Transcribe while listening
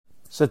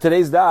So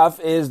today's daf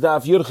is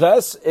daf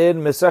Yurches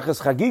in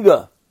Meseches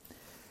Chagiga.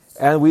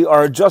 And we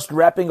are just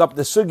wrapping up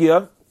the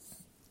sugya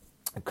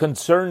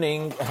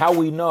concerning how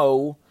we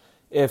know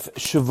if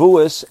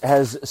Shavuos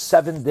has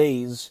 7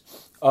 days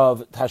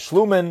of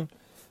Tashlumin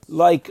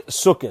like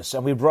Sukkos.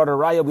 And we brought a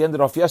raya, we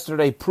ended off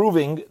yesterday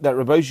proving that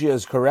Rabbi Shia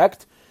is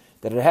correct,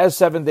 that it has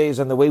 7 days,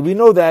 and the way we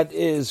know that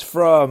is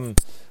from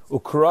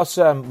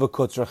Ukrasam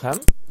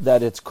v'Kutzrachem,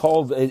 that it's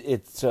called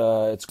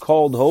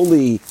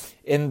holy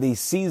in the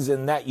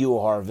season that you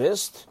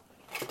harvest.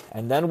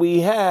 And then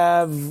we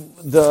have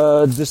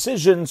the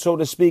decision, so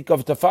to speak,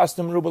 of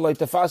Tafastim Rubalai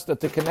Tafasta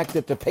to connect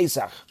it to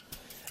Pesach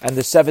and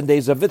the 7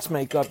 days of its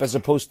makeup as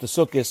opposed to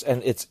Sukkot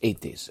and its 8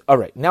 days. All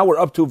right, now we're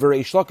up to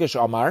V'reish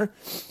Lakish Amar,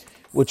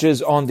 which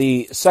is on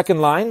the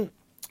second line,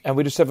 and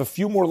we just have a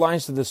few more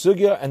lines to the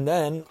sugya, and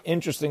then,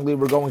 interestingly,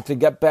 we're going to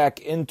get back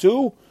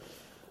into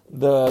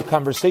the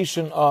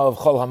conversation of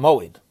Chol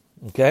HaMoed,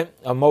 okay?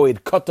 A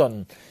Moed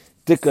Katan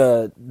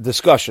Dika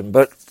discussion.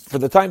 But for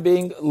the time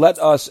being, let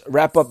us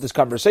wrap up this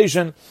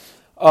conversation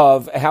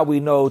of how we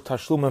know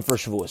Tashlumin for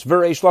Shavuos.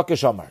 V'reish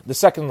Lakish Amar, the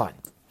second line.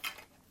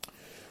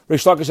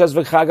 Reish Lakish says,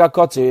 V'chaga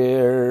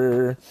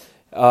Kotir,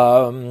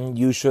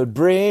 you should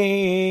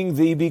bring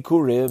the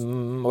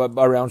Bikurim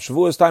around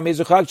Shavuos time.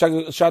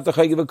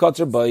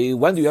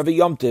 When do you have a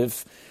Yom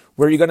Tif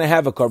where you're going to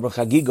have a Korban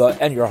Chagiga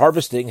and you're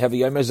harvesting Heavy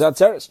Yom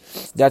Zatzeres?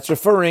 That's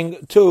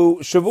referring to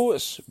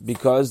Shavuos,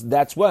 because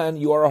that's when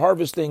you are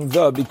harvesting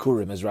the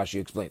Bikurim, as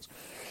Rashi explains.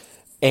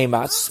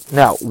 Emas.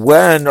 Now,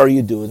 when are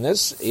you doing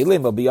this? If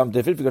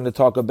you're going to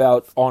talk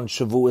about on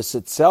Shavuos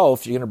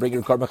itself, you're going to bring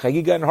your Korban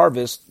Chagiga and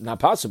harvest, not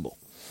possible.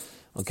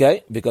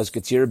 Okay, because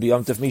Ketzir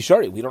b'Yom Tov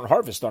Mishari, we don't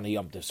harvest on a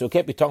Yom Tov, so it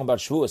can't be talking about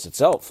Shavuos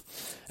itself.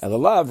 And the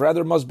lav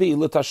rather must be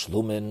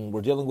L'Tashlumin.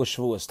 We're dealing with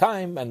Shavuos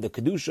time, and the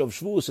kedusha of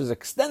Shavuos is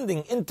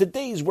extending into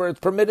days where it's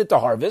permitted to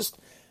harvest.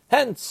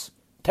 Hence,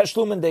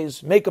 Tashlumin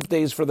days, makeup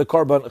days for the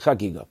Korban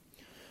Chagiga.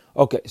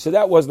 Okay, so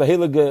that was the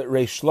Heilige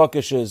Reish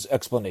Lakish's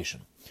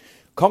explanation.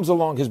 Comes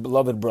along his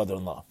beloved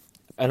brother-in-law,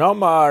 and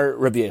Amar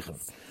Rabbi Yechon.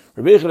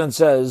 Rabbi Yechon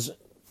says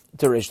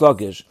to Reish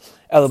Lakish,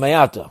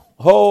 Elamayata,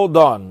 hold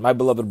on, my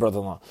beloved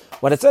brother-in-law.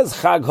 When it says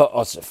Chag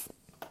HaOsif,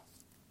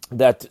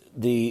 that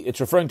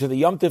it's referring to the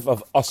Yom Tif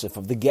of Osif,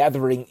 of the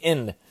gathering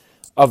in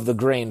of the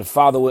grain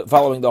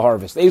following the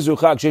harvest.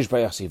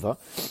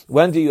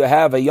 When do you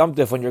have a Yom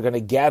Tif when you're going to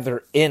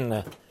gather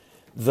in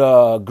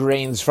the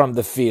grains from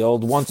the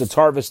field? Once it's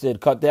harvested,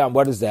 cut down,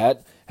 what is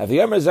that?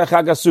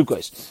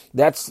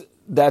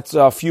 That's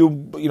a few,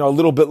 a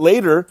little bit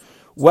later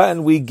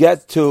when we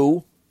get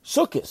to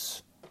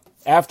Sukkos,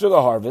 after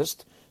the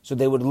harvest. So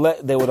they would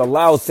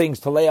allow things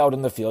to lay out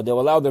in the field. They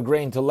would allow the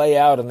grain to lay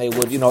out, and they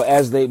would,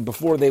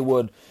 before they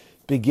would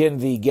begin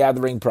the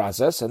gathering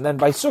process. And then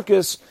by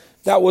Sukkot,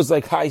 that was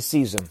like high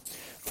season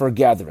for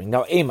gathering.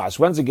 Now, Emas,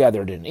 when's it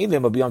gathered in? If you're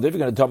going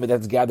to tell me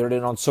that's gathered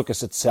in on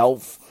Sukkot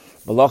itself,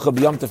 Malacha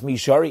b'Yom Tov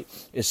Mishari,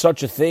 is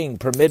such a thing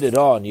permitted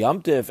on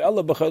Yom Tov?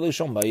 Ella b'Chayil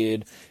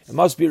Shamayid. It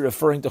must be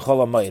referring to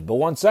Chol HaMoed. But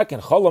 1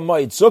 second, Chol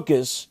HaMoed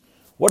Sukkot,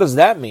 what does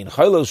that mean?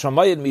 Chayil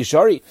Shamayid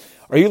Mishari.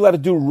 Are you allowed to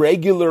do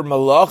regular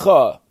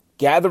malacha,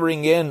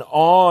 gathering in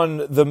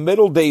on the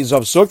middle days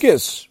of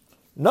Sukkot?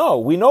 No,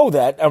 we know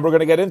that, and we're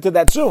going to get into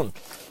that soon.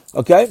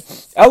 Okay?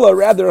 Ella,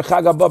 rather,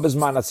 Chagabab is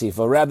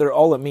Manasifa. Rather,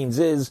 all it means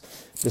is,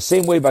 the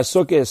same way by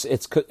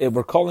Sukkot,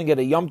 we're calling it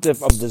a Yom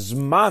Tif of the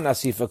Zman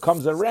Asifa.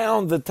 Comes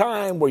around the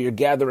time where you're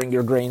gathering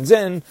your grains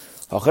in.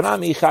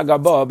 Hachanami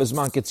Chagabab is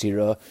Man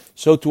Ketzira.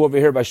 So too over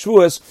here by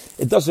Shavuos,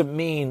 it doesn't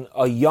mean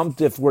a Yom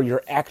Tif where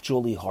you're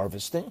actually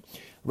harvesting.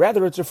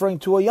 Rather, it's referring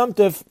to a Yom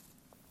Tif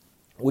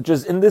which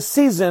is in this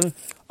season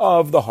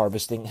of the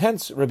harvesting.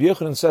 Hence, Rabbi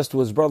Yochanan says to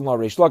his brother-in-law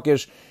Reish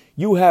Lakish,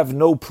 you have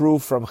no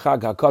proof from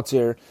Chag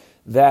HaKatzir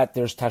that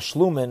there's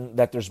tashlumin,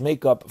 that there's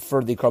makeup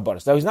for the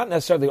karbanos. Now, he's not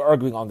necessarily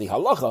arguing on the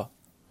halacha,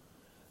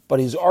 but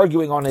he's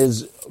arguing on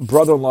his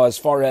brother-in-law as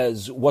far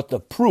as what the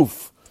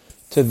proof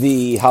to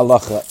the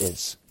halacha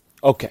is.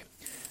 Okay,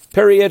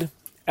 period.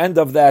 End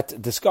of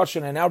that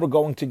discussion, and now we're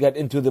going to get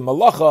into the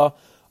malacha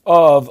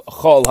of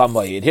Chol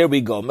HaMoed. Here we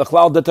go.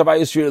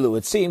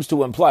 It seems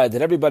to imply that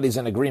everybody's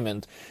in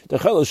agreement. Then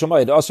on Chol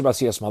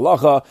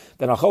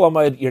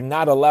HaMoed, you're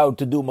not allowed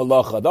to do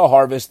malacha. The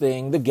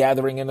harvesting, the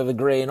gathering into the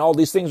grain, all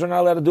these things are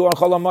not allowed to do on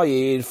Chol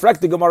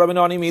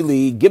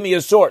HaMoed. Give me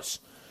a source.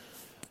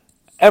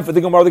 And for the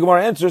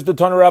Gemara answers the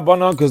Tana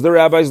Rabbanan, because the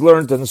rabbis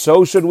learned, and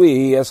so should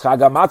we. As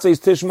Chagamatzes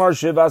Tishmar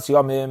Shivas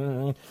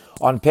Yamim.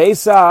 On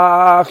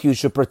Pesach, you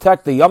should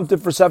protect the Yom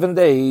Tov for 7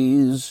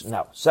 days.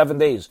 Now, 7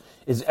 days.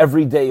 Is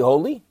every day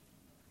holy?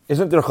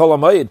 Isn't there Chol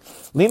HaMoed?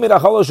 Limit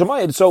HaChol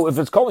HaMoed. So if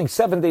it's calling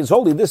 7 days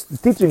holy, this is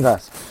teaching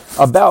us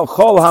about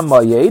Chol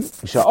HaMoed,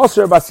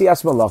 Sha'osir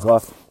B'Siyas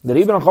Malacha, that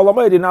even on Chol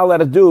HaMoed, you're not allowed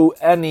to do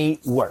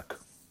any work,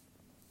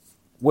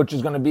 which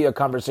is going to be a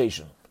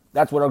conversation.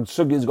 That's what our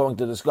Sugi is going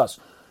to discuss.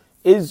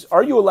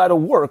 Are you allowed to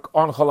work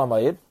on Chol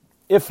HaMoed?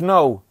 If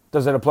no,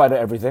 does it apply to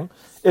everything?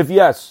 If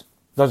yes,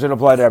 does it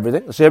apply to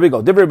everything? So here we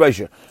go. Divri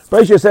Beishir.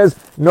 Beishir says,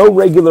 no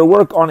regular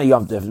work on a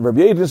Yom Tov. Rabbi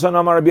Yochanan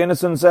Amar Rabbi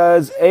Yonasan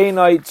says,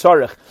 Einai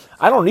Tzarech.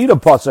 I don't need a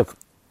pasuk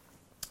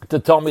to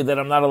tell me that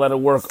I'm not allowed to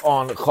work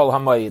on Chol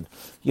HaMoed.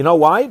 You know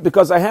why?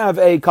 Because I have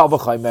a Kal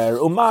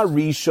V'Chaimer, Uma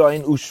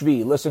Rishon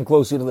Ushvi. Listen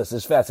closely to this.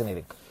 It's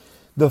fascinating.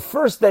 The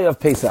first day of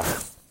Pesach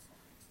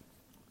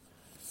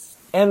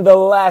and the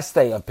last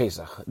day of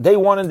Pesach, day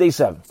 1 and day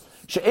 7.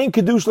 She'ein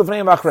Kedusha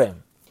L'fnei Achreim.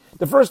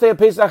 The first day of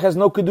Pesach has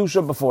no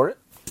Kedusha before it,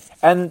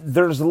 and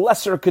there's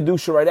lesser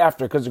Kedusha right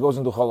after because it goes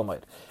into Chol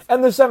HaMoed.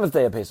 And the 7th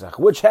day of Pesach,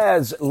 which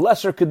has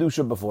lesser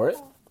Kedusha before it,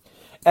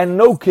 and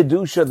no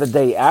Kedusha the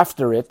day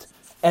after it,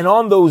 and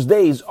on those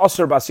days,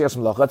 Asr B'asiyas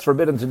Melacha, it's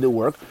forbidden to do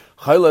work.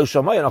 Chaylo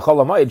Shamayim and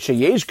Chol HaMoed,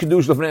 Sheyesh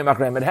Kedusha L'fnei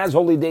Achreim. It has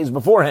holy days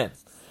beforehand,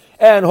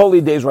 and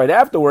holy days right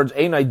afterwards.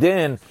 Einay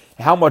Din.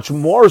 How much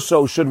more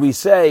so should we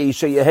say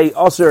Sheyehei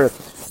Asr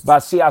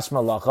B'asiyas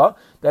Melacha,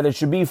 that it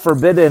should be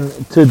forbidden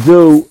to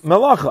do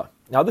Melacha?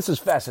 Now this is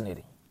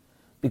fascinating,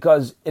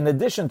 because in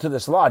addition to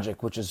this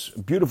logic, which is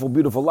beautiful,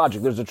 beautiful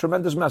logic, there's a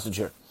tremendous message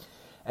here,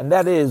 and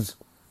that is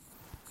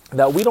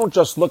that we don't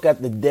just look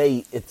at the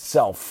day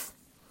itself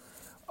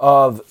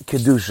of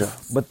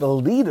Kedusha, but the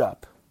lead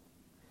up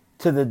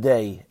to the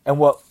day and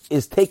what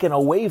is taken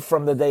away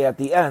from the day at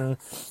the end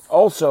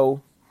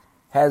also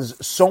has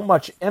so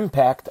much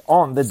impact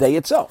on the day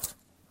itself,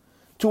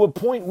 to a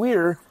point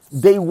where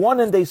day 1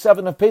 and day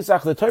 7 of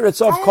Pesach, the Torah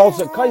itself calls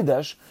it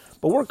Kodesh,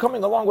 but we're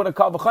coming along with a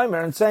Kal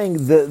V'Chaimer and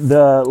saying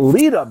the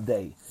lead up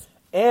day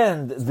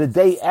and the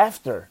day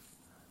after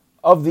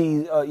of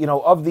the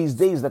of these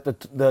days that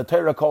the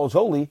Torah calls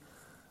holy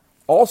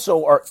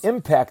also are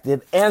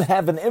impacted and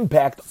have an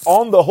impact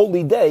on the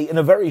holy day in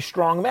a very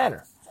strong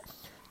manner,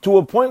 to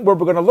a point where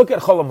we're going to look at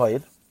Chol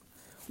HaMoed,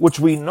 which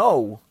we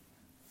know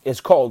is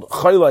called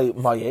Cholei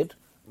Moed.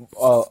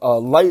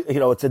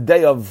 It's a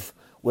day of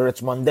where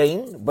it's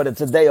mundane, but it's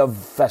a day of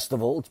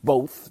festival. It's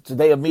both. It's a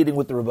day of meeting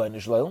with the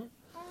Rebbeinu Shalom.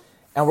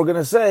 And we're going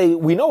to say,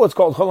 we know it's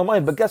called Chol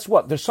HaMoed, but guess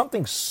what? There's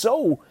something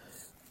so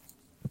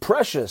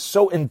precious,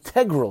 so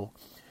integral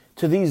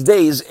to these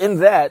days in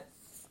that,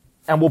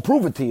 and we'll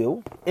prove it to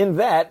you, in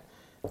that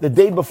the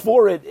day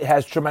before it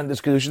has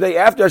tremendous Kedusha, the day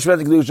after has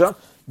tremendous Kedusha,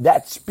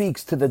 that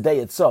speaks to the day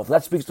itself.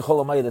 That speaks to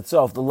Chol HaMoed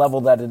itself, the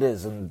level that it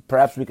is. And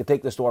perhaps we could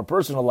take this to our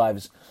personal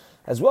lives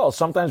as well.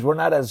 Sometimes we're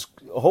not as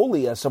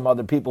holy as some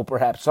other people,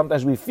 perhaps.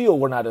 Sometimes we feel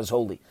we're not as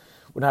holy.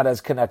 We're not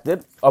as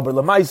connected. Aber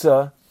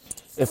L'maisa,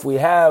 if we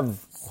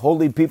have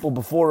holy people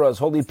before us,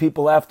 holy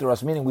people after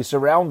us, meaning we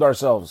surround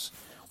ourselves,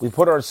 we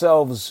put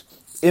ourselves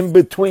in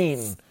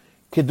between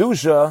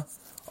Kedusha,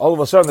 all of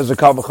a sudden there's a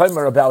Kal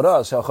V'Chaimer about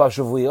us, how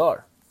chashuv we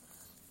are.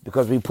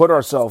 Because we put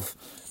ourselves,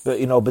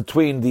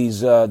 between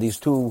these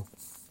two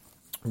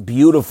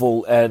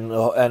beautiful and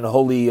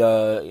holy,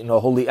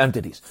 holy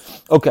entities.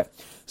 Okay,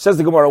 says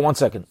the Gemara. 1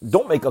 second.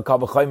 Don't make a Kal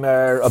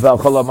V'Chaimer about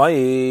Chol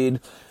HaMoed.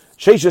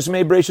 Sheishas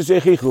mei breishis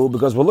yechichu,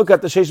 because we'll look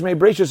at the Sheishas mei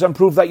breishis and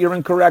prove that you're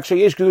incorrect.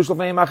 Sheyesh kedusha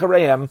l'fnei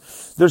achareim.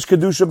 There's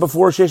kedusha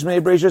before Sheishas mei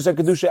breishis and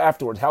kedusha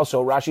afterwards. How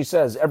so? Rashi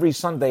says every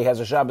Sunday has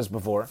a Shabbos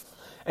before,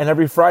 and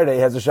every Friday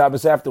has a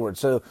Shabbos afterwards.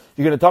 So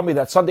you're going to tell me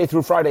that Sunday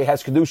through Friday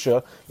has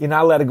kedusha. You're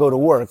not allowed to go to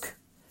work.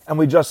 And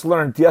we just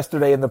learned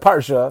yesterday in the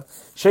Parsha,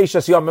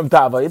 Sheishas Yomim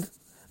Tavid,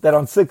 that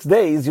on 6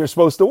 days you're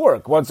supposed to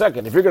work. 1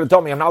 second. If you're going to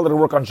tell me I'm not allowed to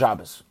work on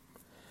Shabbos,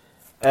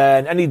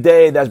 and any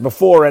day that's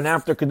before and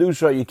after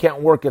Kedusha, you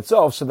can't work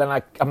itself, so then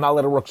I'm not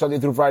allowed to work Sunday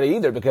through Friday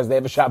either, because they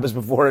have a Shabbos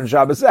before and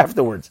Shabbos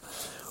afterwards.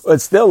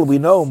 But still, we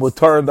know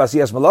Mutar and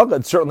Basiyas Malacha,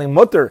 it's certainly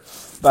Mutar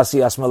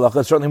Basiyas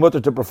Malacha, it's certainly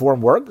Mutar to perform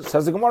work.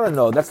 Says the Gemara,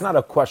 no, that's not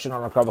a question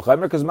on our Kal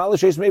V'Chaimer, because Mala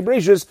Sheish Mei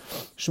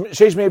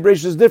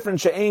Breishis is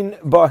different, She'ein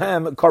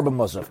Bahem Karban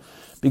Musaf,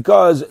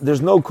 because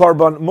there's no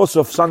Karban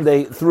Musaf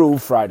Sunday through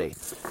Friday.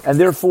 And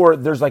therefore,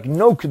 there's like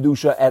no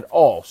Kedusha at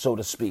all, so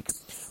to speak.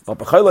 But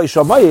B'Cholei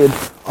Shamayid,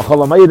 a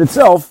Chol HaMoed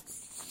itself,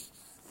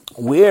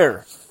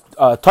 where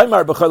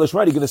Taimar B'Cholei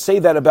Shamayid, you're going to say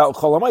that about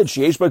Chol HaMoed.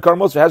 Sheyesh by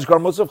Karmos, has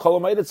Karmos of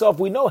Chol HaMoed itself.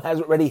 We know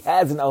already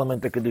has an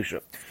element of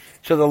kedusha.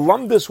 So the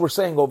lumbus we're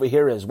saying over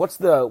here is what's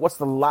the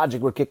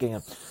logic we're kicking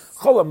in?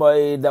 Chol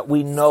HaMoed that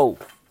we know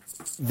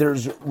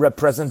there's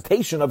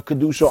representation of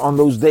kedusha on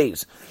those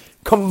days,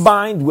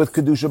 combined with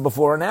kedusha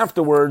before and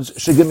afterwards,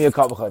 should give me a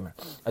Kal V'Chaimer,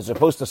 as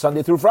opposed to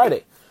Sunday through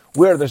Friday,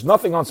 where there's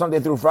nothing on Sunday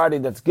through Friday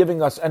that's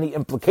giving us any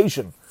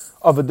implication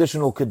of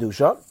additional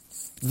Kedusha.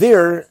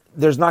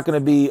 There's not going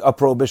to be a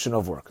prohibition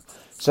of work.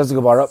 Says the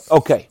Gemara,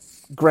 okay,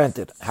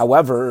 granted.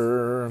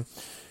 However,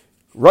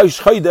 Rosh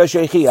Chodesh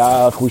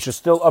Echiach, we should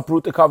still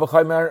uproot the Kal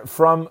V'Chaimer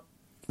from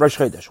Rosh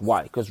Chodesh.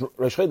 Why? Because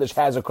Rosh Chodesh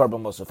has a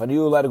Karban Musaf. Are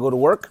you allowed to go to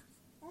work?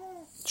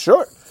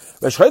 Sure.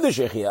 Rosh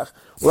Chodesh Echiach.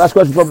 Last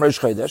question from Rosh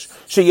Chodesh.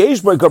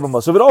 Sheyesh by Karban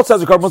Musaf. It also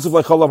has a Karban Musaf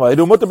like Chol HaMoed.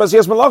 Mutar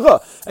Basiyas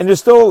Malacha. And you're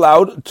still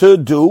allowed to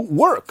do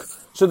work.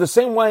 So the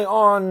same way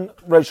on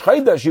Rosh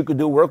Chodesh you could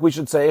do work, we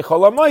should say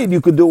Chol HaMoed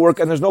you could do work,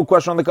 and there's no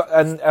question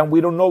on and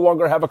we don't no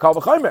longer have a Kal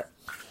V'Chaimer.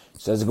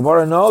 Says the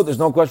Gemara, no, there's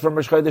no question from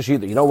Rosh Chodesh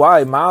either. You know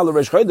why? Ma'al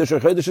Rosh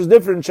Chodesh is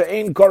different.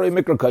 She'ein Korei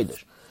Mikra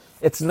Kodesh.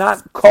 It's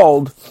not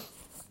called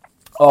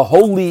a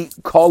holy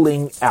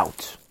calling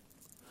out.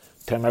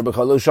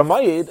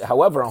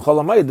 However, on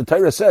Chol HaMoed, the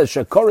Torah says,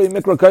 Shekorei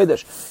Mikra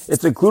Kodesh.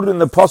 It's included in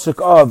the pasuk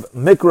of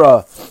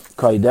Mikra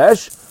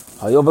Kodesh.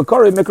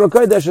 Hayovakari Mikra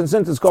Kodesh, and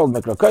since it's called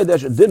Mikra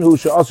Kodesh, Dinhu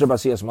She'asr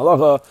B'asiyas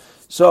Malacha,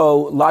 so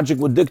logic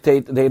would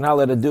dictate they're not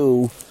allowed to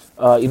do,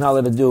 you're not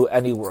allowed to do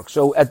any work.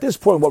 So at this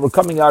point, what we're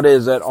coming out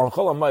is that on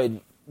Chol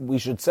HaMoed, we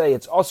should say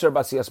it's Asr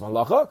B'asiyas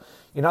Malacha,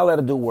 you're not allowed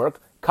to do work.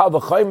 Kal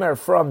v'chaymer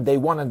from day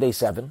 1 and day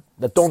 7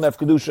 that don't have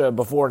kedusha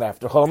before and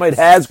after. Chol HaMoed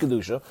has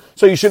kedusha,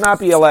 so you should not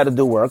be allowed to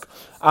do work.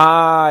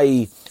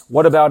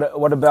 What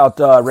about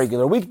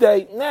regular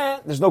weekday? Nah,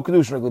 there's no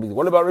kedusha regular weekday.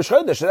 What about Rosh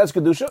Chodesh? That's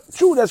kedusha.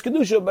 True, that's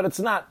kedusha, but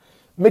it's not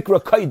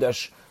mikra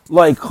kodesh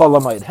like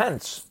Chol HaMoed.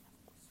 Hence,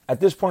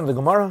 at this point of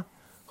the Gemara,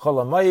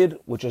 Chol HaMoed,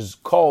 which is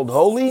called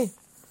holy,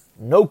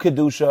 no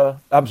kedusha.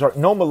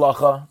 No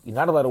malacha. You're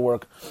not allowed to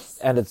work,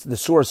 and the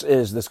source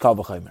is this kal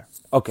v'chaymer.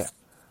 Okay.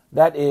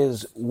 That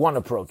is one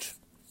approach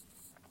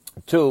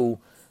to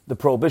the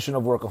prohibition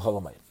of work of Chol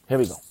HaMoed. Here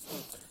we go.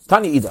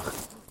 Tani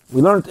idach.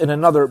 We learned in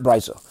another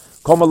brisa.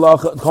 Any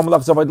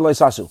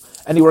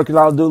work you're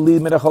allowed to do,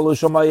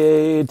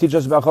 teach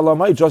us about Chol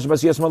HaMoed, teach us about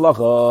Siyas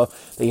Malacha,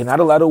 that you're not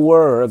allowed to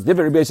work. You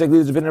don't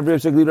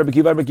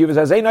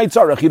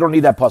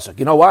need that pasuk.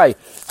 You know why?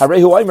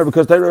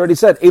 Because they already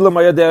said, these are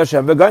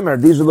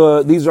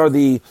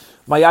the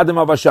Mayadim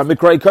of Hashem,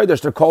 Mikrai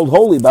Kodesh, they're called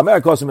holy.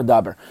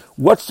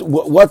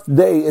 What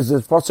day is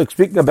this pasuk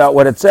speaking about?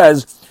 What it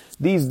says,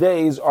 these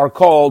days are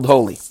called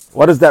holy.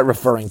 What is that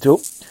referring to?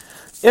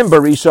 In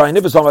Barisha, and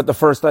if it's talking about the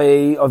first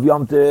day of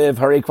Yom Tov,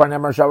 Harei Kvar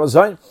Nemar Shabbos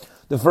Zayin,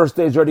 the first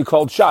day is already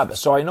called Shabbos.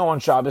 So I know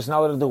on Shabbos, not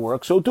allowed to do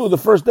work. So too, the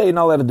first day,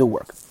 not allowed to do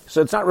work.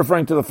 So it's not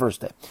referring to the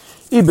first day.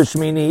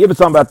 Ibishmini, if it's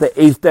talking about the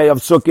 8th day of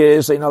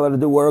Sukkot, so you're not allowed to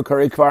do work,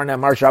 Harei Kvar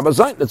Nemar Shabbos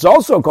Zayin, it's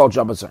also called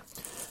Shabbos Zayin.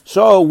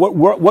 So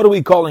what are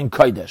we calling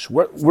Kodesh?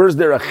 Where's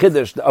there a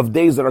Chiddush of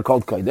days that are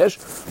called Kodesh?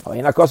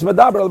 You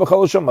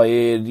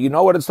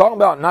know what it's talking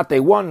about? Not day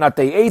 1, not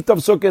day 8 of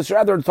Sukkot,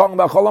 rather it's talking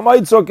about Chol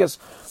HaMoed Sukkot,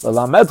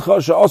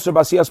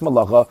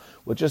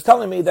 which is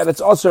telling me that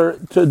it's also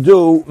to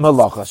do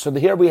Malacha. So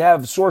here we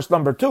have source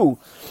number 2,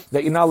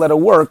 that you're not allowed to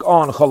work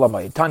on Chol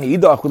HaMoed. Tani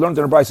Idach, we learned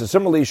in the Brisa.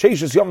 Similarly,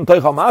 Sheishis Yom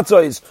Teichal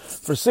Matzos,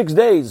 for 6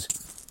 days,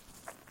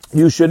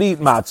 you should eat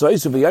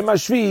matzos, v'yom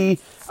hashvi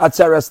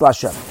atzeres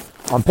l'Hashem.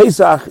 On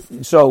Pesach,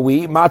 so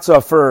we eat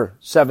matzah for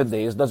 7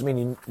 days. Doesn't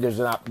mean there's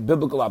a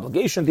biblical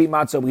obligation to eat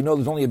matzah. We know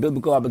there's only a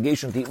biblical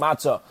obligation to eat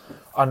matzah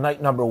on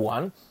night number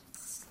 1.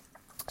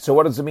 So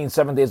what does it mean,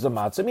 7 days of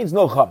matzah? It means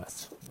no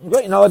chametz.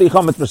 Right? You're not allowed to eat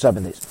chametz for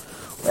 7 days.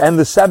 And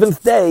the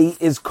 7th day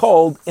is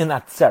called in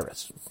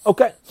atzeres.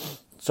 Okay.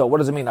 So what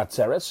does it mean,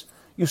 atzeres?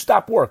 You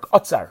stop work.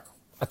 Atzur,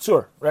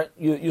 right?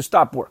 You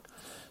stop work.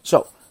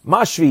 So,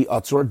 mashvi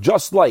atzur,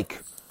 just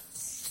like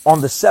on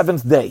the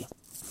 7th day,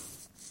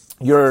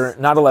 you're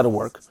not allowed to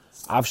work.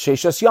 Av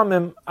sheshas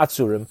yamim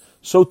atzurim.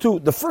 So too,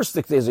 the first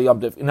 6 days of Yom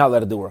Tov, you're not allowed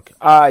to do work.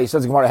 He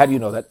says, Gemara, how do you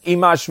know that?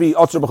 Imashvi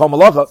atzur b'chol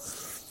malacha.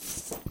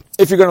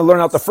 If you're going to learn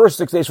out the first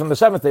 6 days from the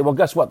 7th day, well,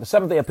 guess what? The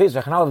 7th day of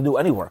Pesach, you're not allowed to do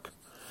any work.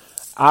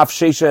 Av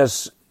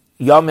sheshas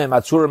yamim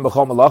atzurim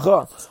b'chol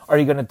malacha. Are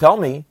you going to tell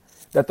me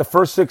that the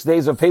first 6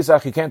 days of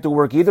Pesach you can't do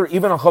work either?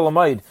 Even on Chol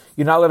HaMoed,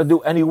 you're not allowed to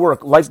do any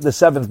work like the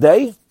 7th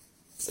day?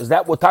 Is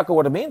that what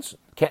it means?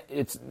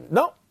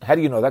 No. How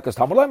do you know that? Because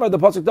Talmud Lemar, the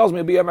pasuk tells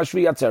me, the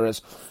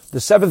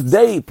 7th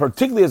day,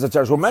 particularly as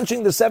atzeres. We're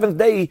mentioning the 7th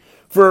day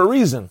for a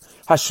reason.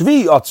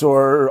 Hashvi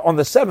atzor, on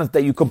the 7th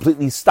day, you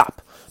completely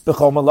stop.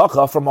 B'chol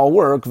malacha, from all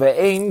work.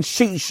 Ve'ein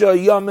shisha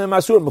yamim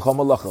asur b'chol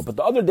malacha. But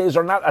the other days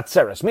are not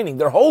atzeres, meaning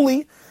they're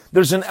holy.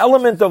 There's an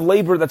element of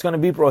labor that's going to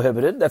be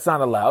prohibited. That's not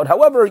allowed.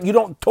 However, you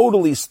don't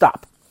totally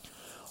stop.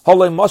 So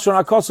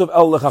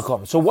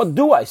what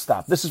do I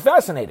stop? This is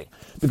fascinating.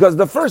 Because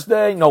the first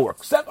day, no work.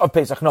 Of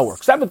Pesach, no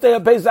work. 7th day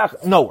of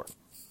Pesach, no work.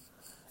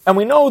 And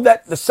we know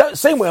that the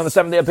same way on the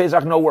 7th day of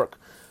Pesach, no work.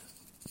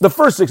 The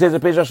first 6 days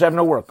of Pesach should have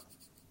no work.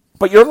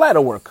 But you're allowed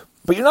to work.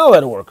 But you're not allowed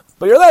to work.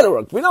 But you're allowed to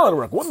work. But you're not allowed to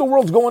work. What in the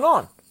world's going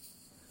on?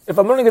 If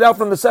I'm learning it out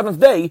from the 7th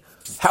day,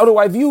 how do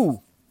I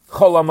view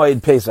Chol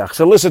HaMoed Pesach?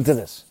 So listen to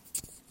this.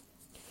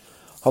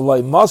 The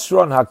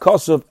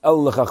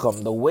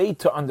way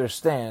to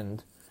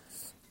understand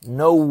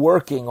no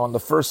working on the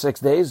first 6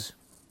 days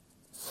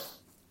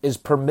is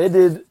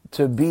permitted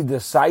to be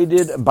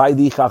decided by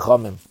the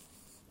Chachamim.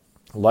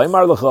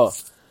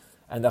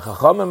 And the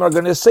Chachamim are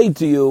going to say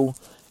to you,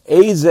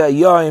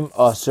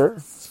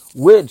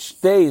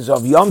 which days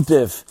of Yom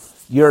Tov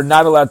you're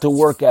not allowed to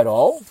work at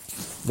all,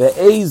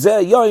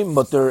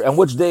 and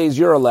which days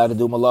you're allowed to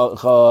do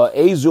malacha,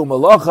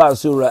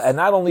 and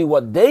not only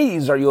what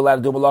days are you allowed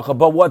to do malacha,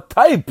 but what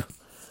type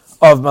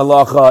of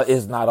malacha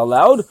is not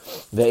allowed.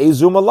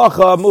 Ve'ezu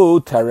malacha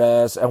mu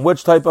teres, and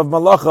which type of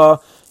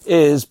malacha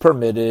is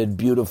permitted.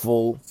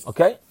 Beautiful.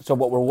 Okay? So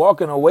what we're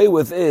walking away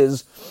with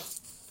is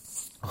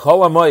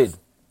Chol HaMoed,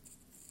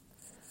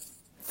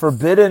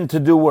 forbidden to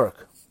do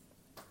work.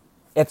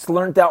 It's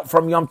learnt out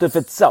from Yom Tov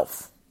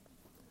itself.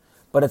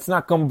 But it's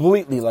not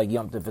completely like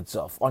Yom Tov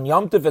itself. On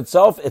Yom Tov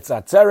itself, it's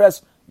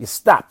atzeres, you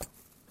stop.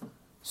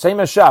 Same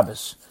as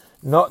Shabbos.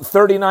 No,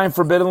 39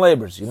 forbidden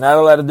labors. You're not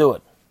allowed to do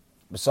it.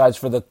 Besides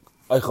for the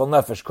Eichel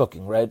Nefesh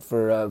cooking, right?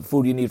 For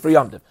food you need for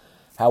Yom Tov.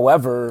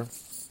 However,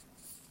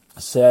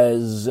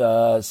 says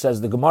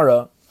the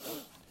Gemara,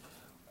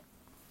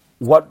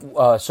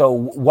 So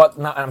what?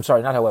 I'm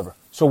sorry, not however.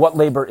 So what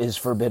labor is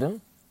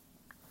forbidden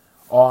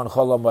on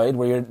Chol Hamoed,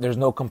 where there's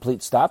no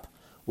complete stop?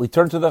 We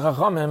turn to the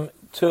Chachamim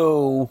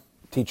to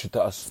teach it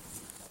to us.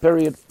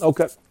 Period.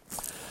 Okay.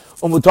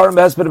 Umutarim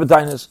behesped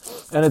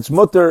b'tainis, and it's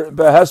mutter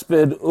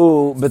behesped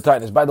u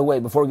b'tainis. By the way,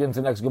 before we get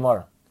into the next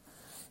Gemara,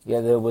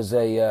 there was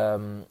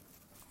a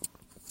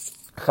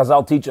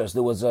Chazal teach us.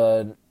 There was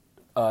a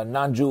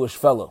non-Jewish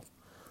fellow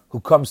who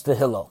comes to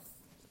Hillel,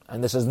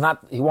 and this is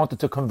not. He wanted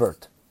to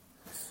convert.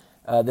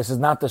 This is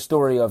not the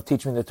story of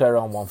teach me the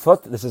Torah on one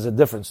foot. This is a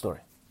different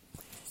story.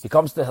 He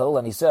comes to Hillel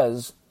and he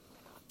says,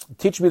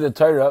 teach me the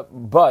Torah,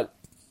 but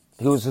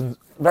he was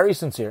very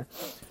sincere.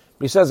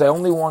 But he says, I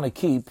only want to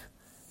keep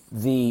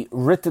the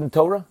written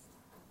Torah.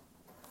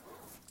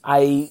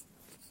 I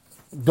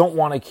don't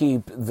want to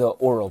keep the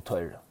oral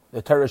Torah,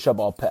 the Torah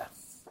Shabbal Peh.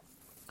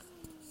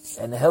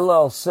 And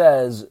Hillel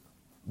says,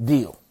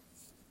 deal.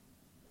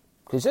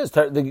 He says,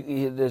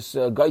 this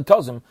guy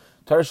tells him,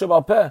 Torah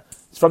Shabbal Peh,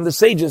 it's from the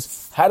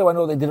sages. How do I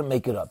know they didn't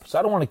make it up? So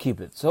I don't want to keep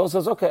it. So he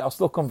says, okay, I'll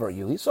still convert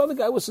you. He saw the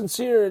guy was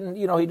sincere and,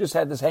 he just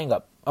had this hang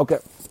up. Okay.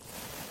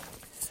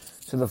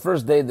 So the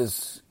first day,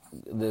 this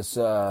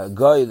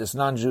guy, this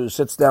non-Jew,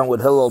 sits down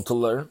with Hillel to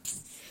learn.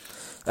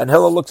 And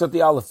Hillel looks at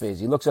the Aleph Beis.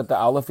 He looks at the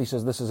Aleph, he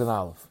says, this is an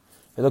Aleph.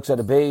 He looks at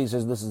a Beis, he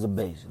says, this is a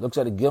Beis. He looks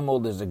at a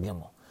Gimel, there's a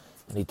Gimel.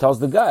 And he tells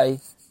the guy,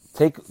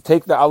 take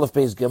the Aleph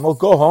Beis Gimel,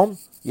 go home,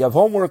 you have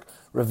homework,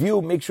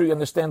 review, make sure you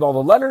understand all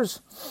the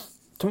letters.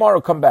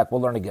 Tomorrow come back,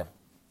 we'll learn again.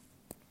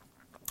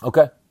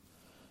 Okay?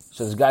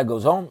 So this guy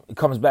goes home, he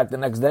comes back the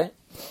next day,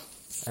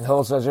 and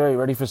Hillel says, are you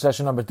ready for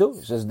session number 2?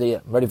 He says, yeah,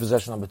 ready for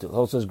session number 2.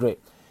 Hillel says, great.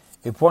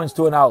 He points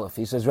to an Aleph.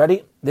 He says,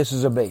 ready? This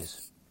is a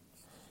Beis.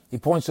 He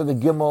points to the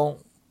Gimel,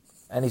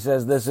 and he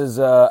says, this is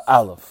a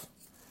Aleph.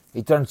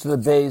 He turns to the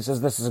Beis, says,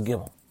 this is a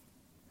Gimel.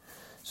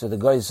 So the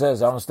guy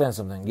says, I understand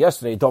something.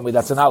 Yesterday he told me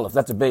that's an Aleph,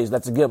 that's a Beis,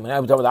 that's a Gimel.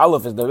 Now he told me the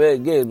Aleph is the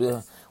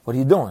Beis. What are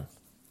you doing?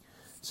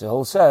 So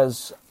Hillel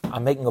says,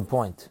 I'm making a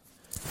point.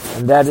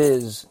 And that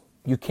is,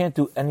 you can't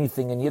do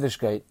anything in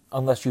Yiddishkeit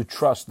unless you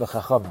trust the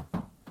Chachamim.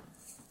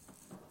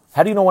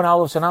 How do you know when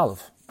Aleph's an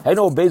Aleph? How do you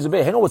know what Beis is a Beis?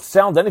 How do you know what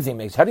sound anything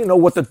makes? How do you know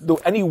what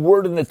any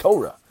word in the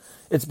Torah?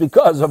 It's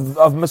because of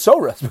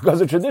Masorah. It's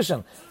because of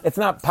tradition. It's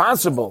not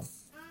possible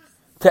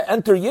to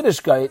enter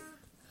Yiddishkeit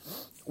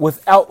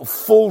without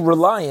full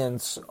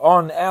reliance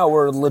on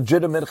our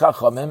legitimate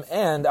Chachamim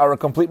and our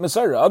complete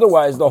Masorah.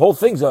 Otherwise, the whole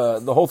thing's a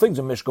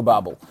Mishka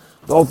Babel.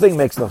 The whole thing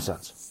makes no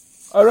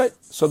sense. All right,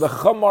 so the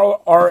Chacham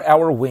are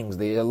our wings.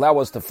 They allow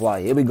us to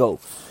fly. Here we go.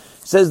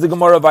 Says the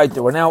Gemara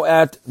Vayter. We're now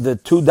at the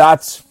 2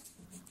 dots,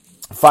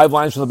 5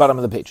 lines from the bottom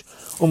of the page.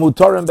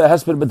 Umutarim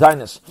behesped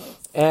b'tainis.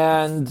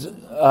 And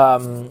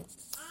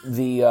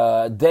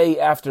the day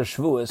after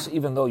Shavuos,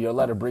 even though you're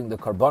allowed to bring the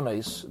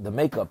karbanos, the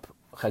makeup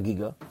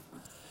chagiga,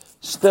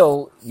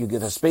 still you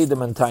get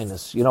hespedim and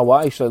tainis. You know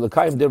why? So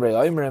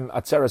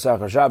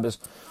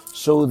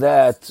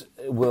that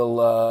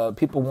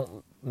people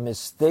won't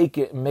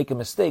make a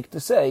mistake to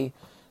say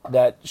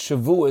that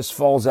Shavuos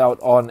falls out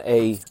on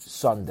a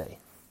Sunday.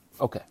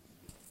 Okay.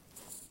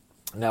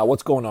 Now,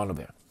 what's going on over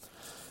there?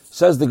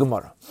 Says the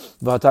Gemara.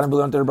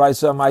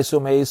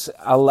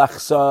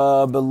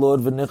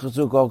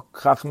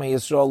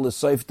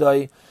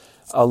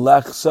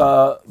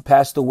 Alexa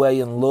passed away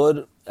in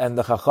Lud, and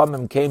the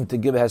Chachamim came to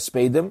give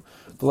hespedim.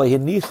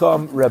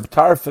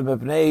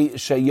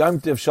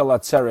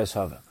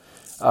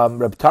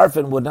 Reb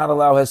Tarfon would not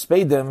allow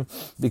hespedim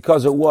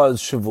because it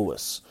was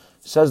Shavuos.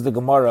 Says the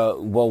Gemara,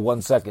 well,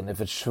 1 second.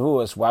 If it's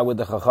Shavuos, why would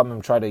the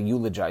Chachamim try to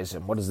eulogize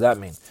him? What does that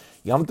mean?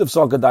 Yom Tov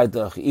sal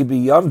gadaitach, ibi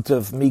Yom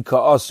Tov mi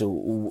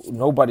ka'asu.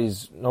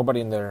 Nobody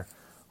in there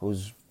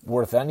who's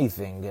worth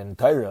anything in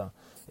Torah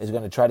is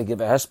going to try to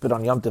give a hesped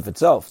on Yom Tov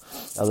itself.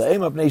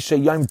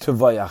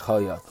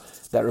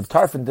 That Reb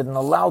Tarfon didn't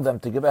allow them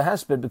to give a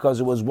hesped because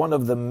it was one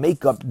of the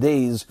makeup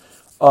days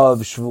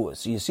of Shavuos.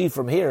 So you see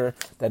from here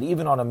that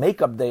even on a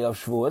makeup day of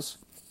Shavuos,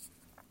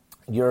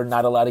 you're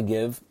not allowed to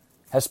give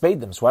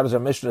hespedim. So why does our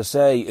Mishnah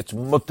say it's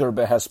mutter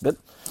behesped?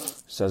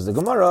 Says the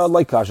Gemara,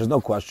 like Kash, there's no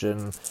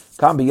question.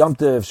 Kan be Yom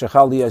Tov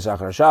shechal liyos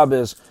achar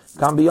Shabbos.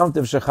 Kan be Yom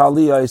Tov shechal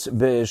liyos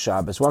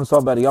b'Shabbos. One's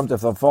talking about a Yom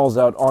Tov that falls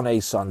out on a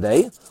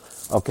Sunday.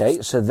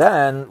 Okay, so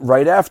then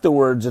right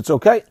afterwards, it's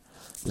okay.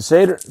 The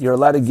Seder, you're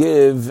allowed to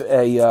give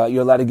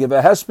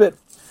a hesped.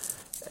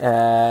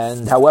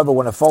 And however,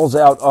 when it falls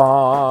out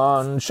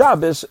on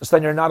Shabbos,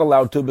 then you're not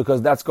allowed to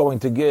because that's going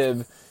to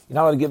give, you're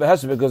not allowed to give a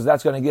hesped because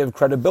that's going to give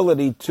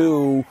credibility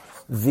to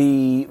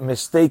the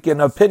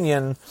mistaken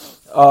opinion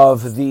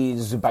of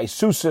these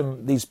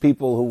Baisusim, these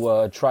people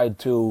who tried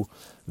to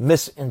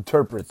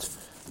misinterpret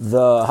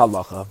the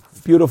halacha.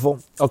 Beautiful.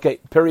 Okay,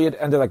 period.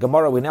 End of the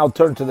Gemara. We now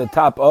turn to the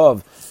top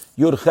of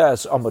Yud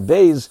Ches Amud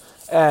Beis,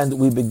 and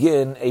we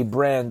begin a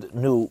brand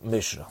new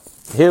Mishnah.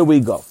 Here we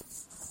go.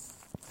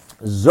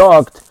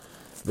 Zogt,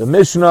 the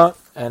Mishnah,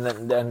 and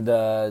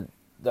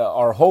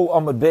our whole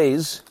Amud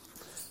Beis.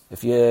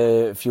 If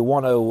you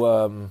want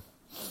a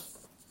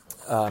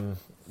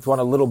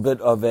little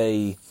bit of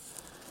a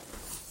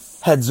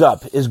heads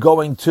up, is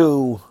going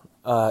to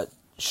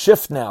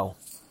shift now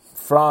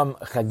from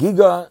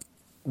Chagiga.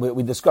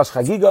 We discussed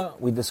Chagiga,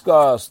 we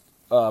discussed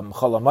Chol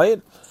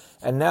HaMoed,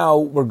 and now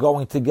we're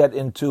going to get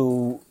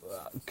into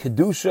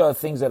Kedusha,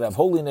 things that have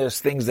holiness,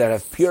 things that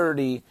have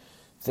purity,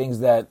 things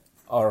that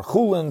are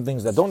Chulin,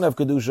 things that don't have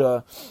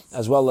Kedusha,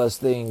 as well as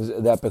things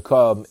that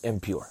become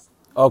impure.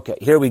 Okay,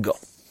 here we go.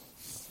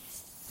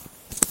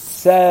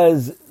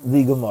 Says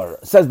the Gemara,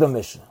 says the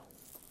Mishnah.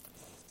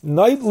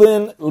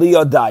 Neitlin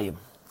liyadayim.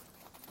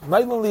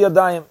 Neitlin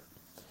liyadayim.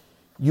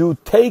 You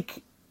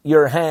take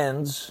your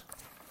hands,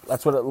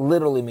 that's what it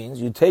literally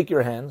means, you take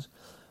your hands,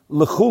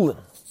 lechulin,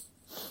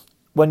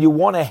 when you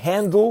want to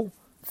handle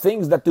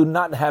things that do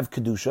not have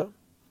Kedusha,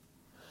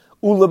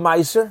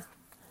 ulemaiser,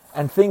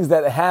 and things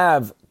that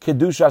have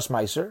Kedushas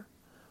maiser,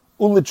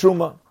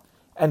 uletruma,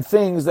 and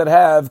things that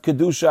have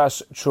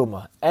Kedushas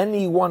truma.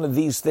 Any one of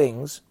these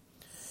things,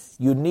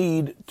 you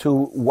need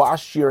to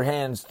wash your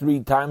hands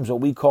 3 times,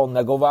 what we call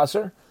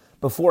negovaser,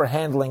 before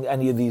handling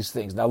any of these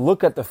things. Now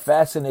look at the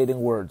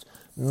fascinating words.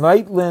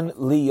 Neitlin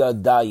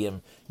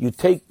liyadayim. You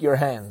take your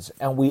hands,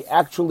 and we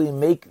actually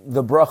make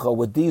the bracha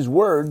with these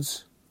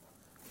words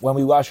when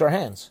we wash our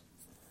hands.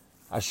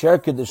 Asher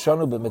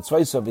kedeshanu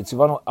b'mitzvaysav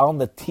v'tzivanu al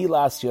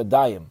netilas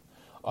yadayim.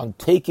 On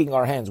taking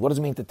our hands. What does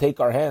it mean to take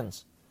our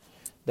hands?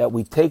 That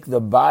we take the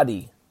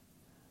body,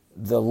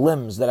 the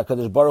limbs that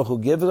HaKadosh Baruch Hu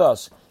gives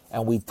us,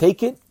 and we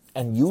take it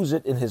and use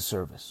it in His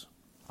service.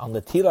 On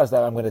the tilas,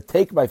 that I'm going to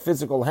take my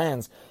physical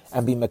hands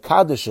and be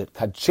mekadosh it.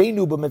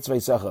 Kadshenu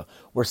b'mitzvaysecha.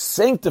 We're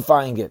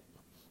sanctifying it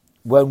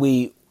when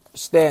we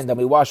stand and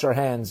we wash our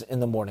hands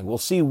in the morning. We'll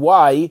see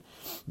why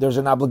there's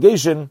an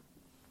obligation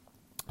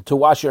to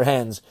wash your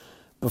hands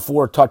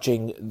before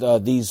touching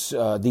these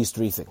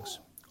 3 things.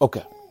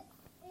 Okay.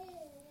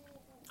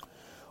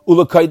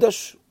 Ula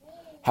kaidash.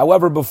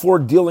 However, before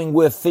dealing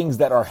with things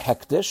that are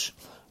hektish,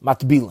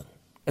 matbilin.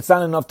 It's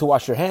not enough to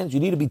wash your hands.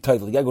 You need to be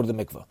title. You got to go to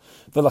the mikveh.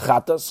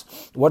 V'lachatas.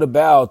 What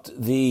about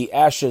the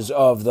ashes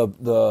of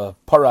the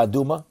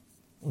paraduma?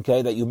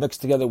 Okay, that you mix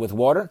together with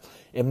water.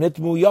 Im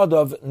nitmu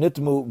yadav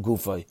nitmu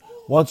gufay.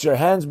 Once your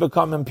hands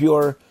become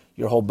impure,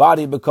 your whole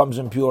body becomes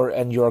impure,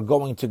 and you're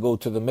going to go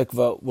to the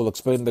mikveh. We'll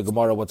explain in the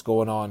Gemara what's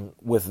going on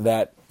with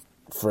that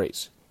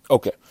phrase.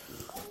 Okay.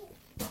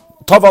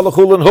 Tava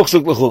l'chulin,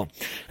 hukshuk l'chulin.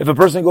 If a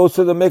person goes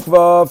to the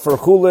mikveh for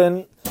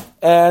chulin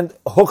and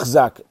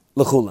hukzak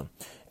l'chulin,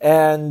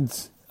 and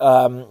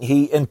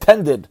he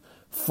intended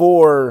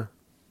for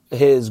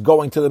his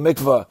going to the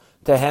mikveh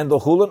to handle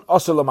chulin,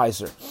 asur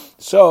l'maiser.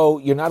 So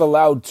you're not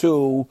allowed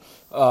to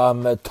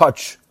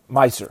touch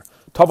maiser.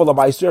 Tava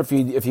l'maiser,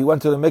 if he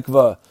went to the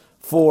mikveh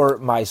for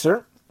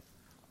maiser,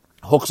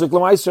 hukzak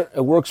l'maiser,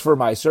 it works for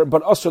maiser,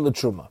 but asur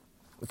l'truma.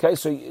 Okay,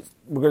 so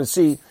we're going to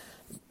see.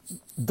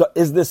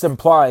 Is this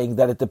implying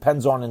that it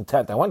depends on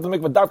intent? I went to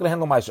make a doctor to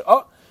handle meiser.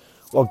 Oh,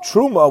 well,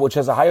 truma, which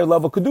has a higher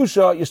level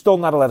kedusha, you're still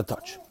not allowed to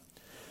touch.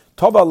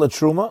 Tova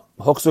letruma,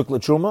 hoksuk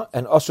letruma,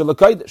 and asur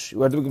lekaidish.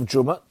 You have to make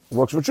truma,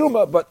 works for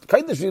truma, but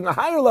kaidish is in a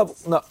higher level.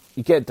 No,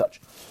 you can't touch.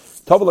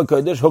 Tova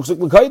lekaidish, hoksuk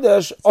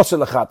lekaidish,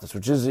 asur lechatas,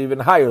 which is even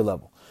higher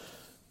level.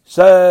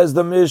 Says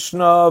the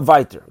Mishnah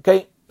Viter.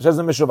 Okay, says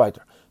the Mishnah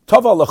Viter.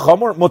 Tova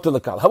lechamor mutar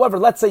lekal. However,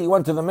 let's say you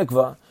went to the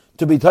mikveh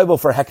to be table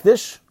for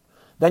hektish,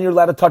 then you're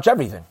allowed to touch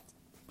everything.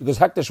 Because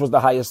hektish was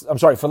the highest,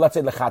 for let's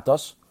say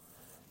lechatos,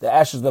 the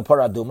ashes of the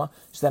paraduma,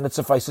 so then it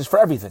suffices for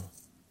everything.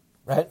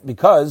 Right?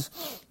 Because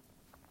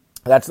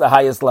that's the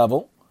highest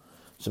level.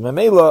 So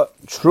memela,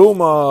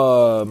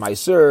 truma,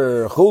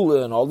 meiser,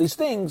 chulin, all these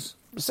things,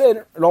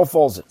 it all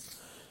falls in.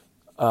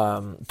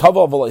 Tava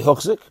v'loi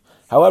huchzik.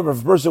 However,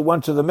 if a person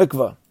went to the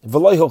mikveh,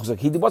 v'loi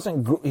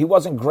huchzik, he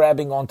wasn't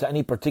grabbing onto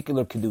any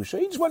particular kedusha.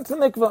 He just went to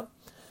the mikveh.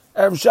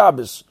 Erev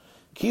Shabbos,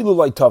 kilu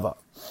loi tava.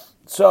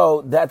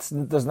 So that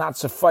does not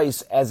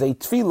suffice as a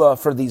tefillah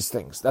for these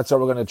things. That's how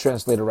we're going to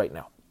translate it right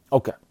now.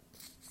 Okay.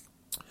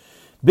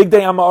 Big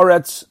day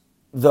Amaretz,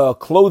 the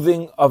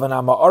clothing of an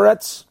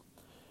Amaretz,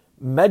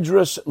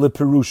 medras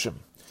leperushim,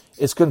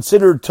 is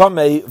considered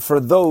tamei for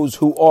those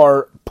who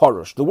are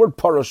parush. The word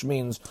parush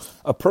means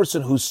a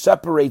person who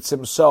separates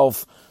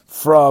himself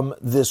from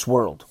this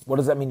world. What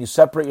does that mean? You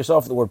separate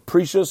yourself. The word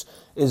precious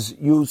is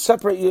you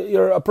separate.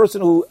 You're a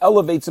person who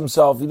elevates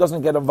himself. He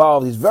doesn't get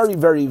involved. He's very,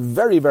 very,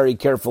 very, very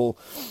careful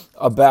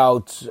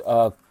about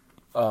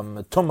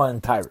tumah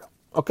and tyra.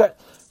 Okay,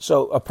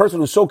 so a person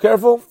who's so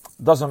careful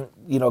doesn't,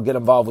 get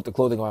involved with the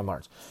clothing of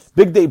Amarets.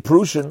 Big day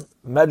prushin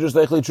medras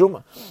leichli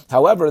truma.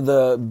 However,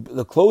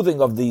 the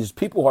clothing of these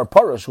people who are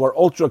parush, who are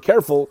ultra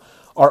careful,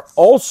 are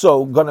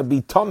also going to be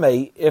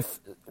tamei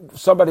if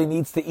somebody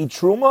needs to eat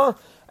truma.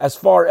 As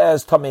far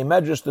as tamei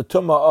medras, the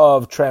tumah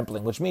of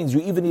trampling, which means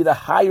you even need a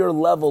higher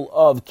level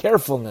of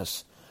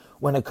carefulness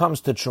when it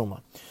comes to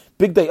truma.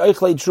 Big day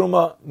eichlei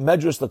truma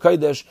medras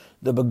l'kaidesh,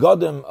 the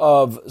begadim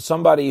of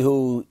somebody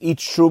who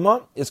eats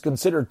truma is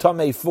considered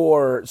tamei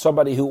for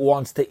somebody who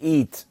wants to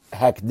eat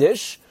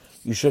hekdish.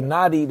 You should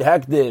not eat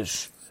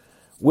hekdish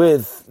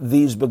with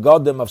these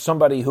begadim of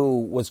somebody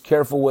who was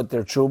careful with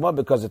their truma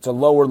because it's a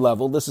lower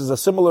level. This is a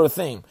similar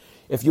thing.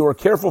 If you are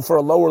careful for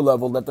a lower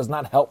level, that does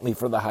not help me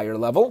for the higher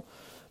level.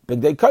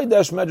 B'gdei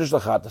kodesh medrash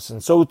lechatas,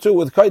 and so too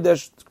with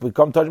kodesh we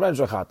come touch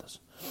medrash lechatas.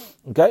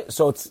 Okay,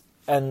 so it's,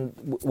 and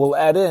we'll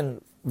add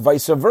in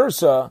vice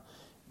versa.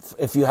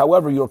 If you,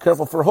 however, you're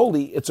careful for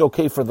holy, it's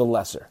okay for the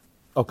lesser.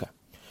 Okay.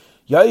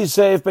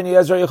 Yosef ben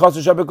Yezer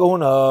Yechasu Shabbat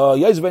Kahuna.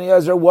 Yosef ben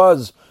Yezer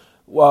was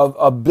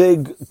a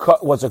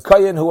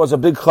kayin who was a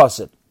big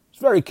chassid. He's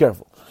very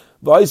careful.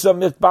 Even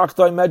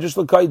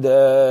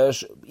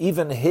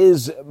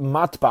his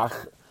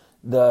matbach,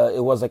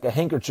 it was like a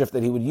handkerchief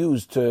that he would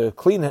use to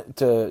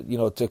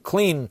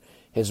clean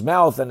his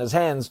mouth and his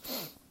hands.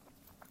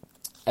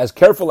 As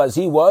careful as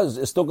he was,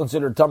 is still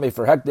considered tamei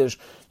for hektish.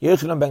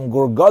 Yechanan ben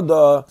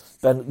Gordgada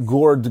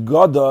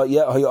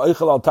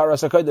ha'yochel al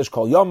taras hakodesh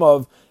kol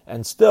yamav,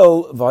 and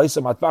still v'haisa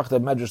matbachta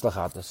medrash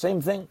lachata. Same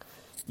thing.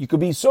 You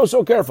could be so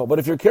careful, but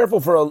if you're careful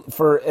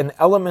for an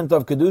element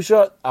of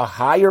kedusha, a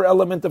higher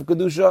element of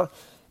kedusha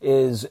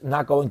is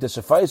not going to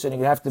suffice, and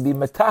you're going to have to be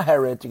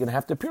metaheret. You're going to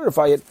have to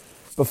purify it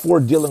before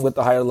dealing with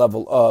the higher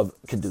level of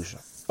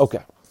kedusha.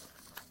 Okay,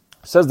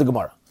 says the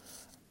Gemara.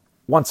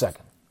 1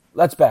 second.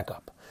 Let's back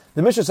up.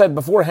 The Mishnah said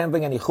before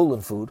handling any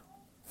chulin food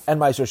and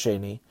ma'aser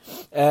sheni,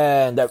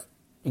 and that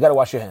you got to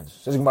wash your hands.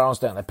 Says the Gemara, I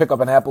understand. I pick up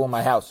an apple in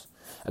my house.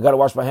 I got to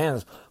wash my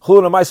hands.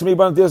 Chulin and ma'aser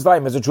miban this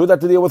time. Is it true that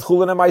to deal with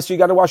chulin and ma'aser you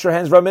got to wash your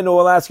hands? Raminu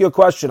will ask you a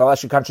question. I'll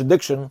ask you a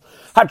contradiction.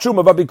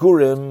 Hatruma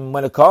v'bikurim.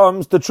 When it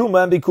comes to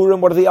truma and bikurim,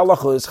 what are the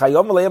halachos?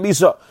 Chayom alei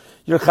misa.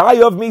 You're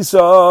chayav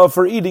misa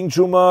for eating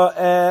truma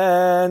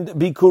and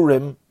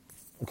bikurim.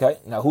 Okay,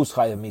 now who's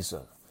chayav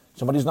misa?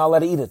 Somebody's not allowed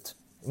to eat it.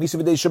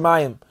 Misa v'dei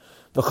shemayim.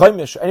 The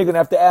chaimish, and you're going to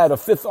have to add a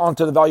fifth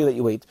onto the value that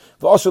you ate.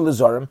 The usher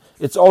lizarim,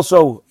 it's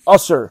also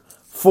usher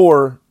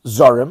for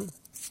zarim.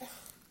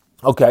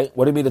 Okay,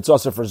 what do you mean it's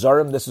usher for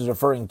zarim? This is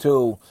referring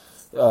to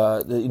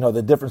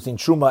the difference between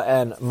truma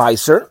and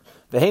meiser.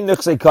 The hein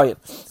nichsei kayin,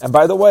 and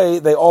by the way,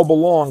 they all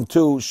belong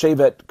to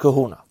shevet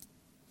kahuna.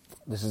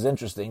 This is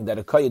interesting that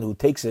a kayin who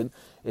takes it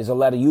is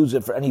allowed to use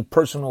it for any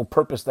personal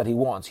purpose that he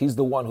wants. He's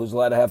the one who's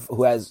allowed to have,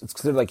 it's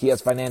considered like he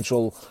has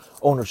financial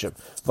ownership.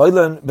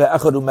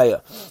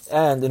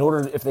 And in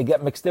order, if they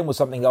get mixed in with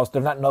something else,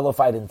 they're not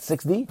nullified in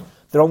 60,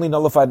 they're only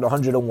nullified in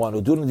 101.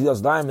 And you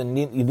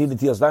need the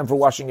tiyas daim for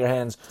washing your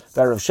hands.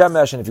 Of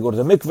shemesh, and if you go to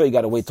the mikveh, you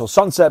got to wait till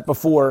sunset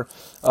before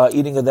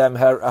eating of them.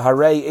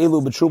 Harei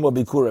elu b'truma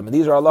bikurim. And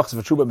these are halachas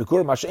for truma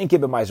bikurim. Masha'inke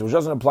b'maiser, which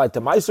doesn't apply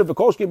to maiser.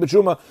 V'kolshke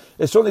b'truma,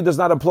 it certainly does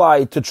not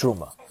apply to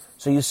truma.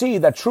 So you see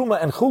that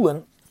truma and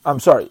chulin,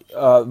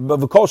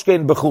 v'kolshke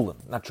and b'chulin,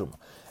 not truma.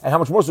 And how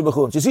much more so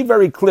b'chulin? So you see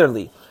very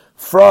clearly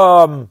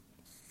from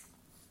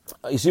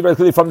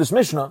this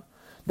Mishnah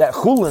that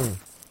chulin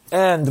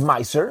and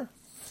meiser,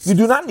 you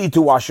do not need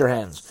to wash your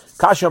hands.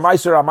 Kasha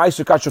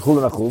meiser, kasha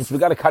chulin achulin. So we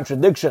got a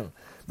contradiction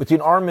between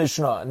our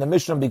Mishnah and the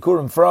Mishnah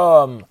Bikurim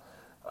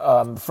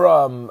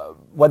from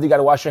whether you got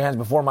to wash your hands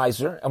before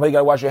meiser and whether you got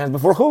to wash your hands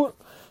before chulin.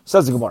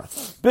 Says the Gemara.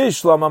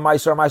 Bishlama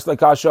meiser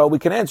kasha. We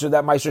can answer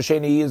that meiser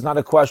sheni is not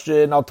a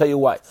question. I'll tell you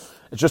why.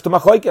 It's just a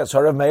machlokes.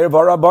 Harav meir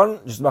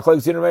v'rabban. Just a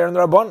machlokes in meir and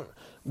the rabban.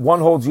 One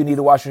holds you need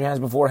to wash your hands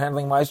before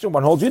handling meiser.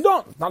 One holds you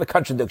don't. It's not a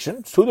contradiction.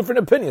 It's two different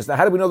opinions. Now,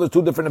 how do we know there's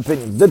two different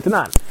opinions?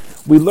 Ditnan.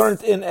 We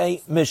learned in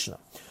a Mishnah.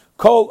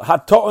 Kol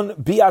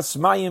hato'on bias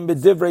mayim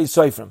b'divrei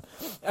soifrim.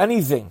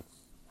 Anything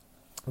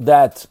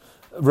that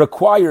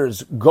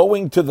requires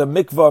going to the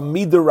mikvah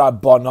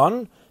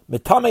midirabanan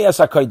mitamei es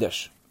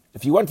hakodesh.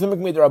 If you went to the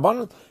mikvah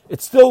midirabanan,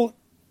 it's still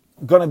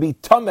going to be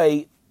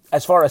tamei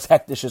as far as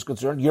hektish is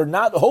concerned. You're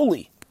not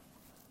holy.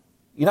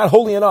 You're not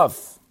holy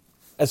enough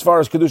as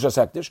far as Kedushas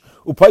Hektish,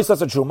 upaisas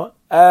a truma,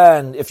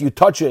 and if you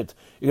touch it,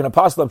 you're going to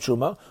pass up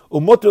truma,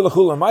 umutter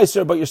lechul and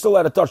meiser, but you're still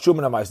allowed to touch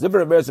truma and meiser.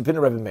 Different bears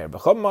opinion Rebbe Meir.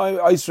 B'cham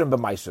meiser and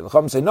b'meiser. The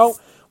Chum say no.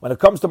 When it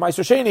comes to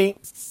meiser sheni,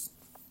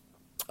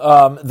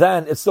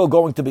 then it's still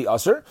going to be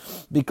usher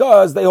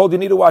because they hold you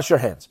need to wash your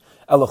hands.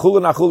 Okay, so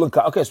we have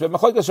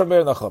machlokes from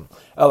Meir and the Chum.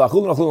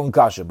 Elachul and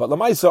kasha, but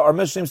lemaisa our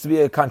mission seems to be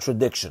a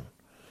contradiction.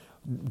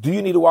 Do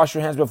you need to wash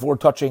your hands before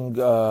touching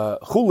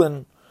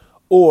chulin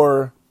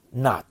or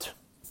not?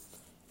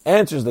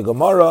 Answers the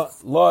Gemara,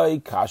 loy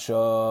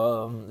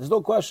kasha. There's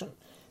no question.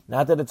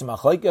 Not that it's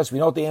machlokes. We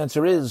know what the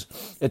answer is.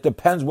 It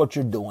depends what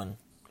you're doing.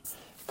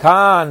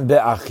 Kan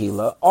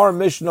be'achila. Our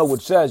Mishnah,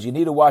 which says you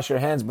need to wash your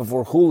hands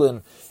before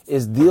chulin,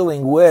 is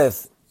dealing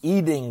with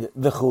eating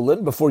the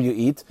chulin before you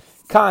eat.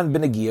 Kan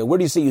be'negia. Where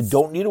do you say you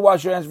don't need to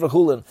wash your hands for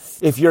chulin?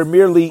 If you're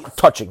merely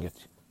touching it.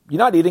 You're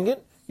not eating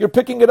it. You're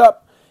picking it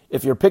up.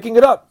 If you're picking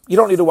it up, you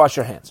don't need to wash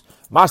your hands.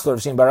 Master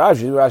of Sim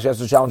Baraji, Rashi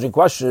asks a challenging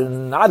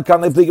question. Ad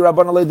kan lepligi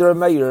Rabban alei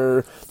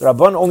Meir. The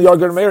Rabban only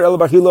argue Meir el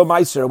bachilo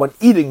meiser when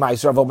eating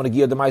meiser avol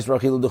menegia the meiser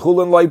achilo the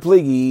chulin loy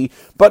pligi.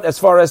 But as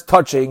far as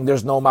touching,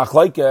 there's no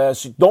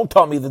machlokes. Don't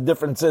tell me the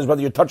difference is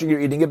whether you're touching or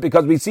eating it,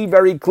 because we see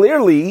very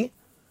clearly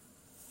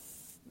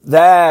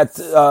that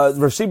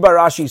Rashi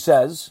Barashi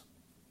says,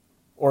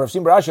 or Rav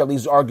Sim Barashi at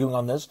least is arguing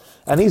on this,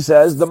 and he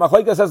says the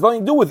machlokes has nothing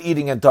to do with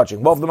eating and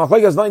touching. Well, if the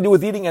machlokes has nothing to do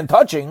with eating and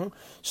touching,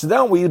 so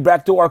then we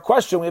back to our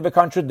question, we have a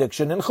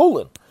contradiction in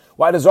chulin.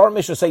 Why does our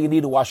Mishnah say you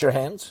need to wash your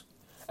hands?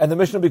 And the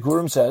Mishnah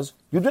Bikurim says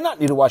you do not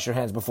need to wash your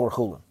hands before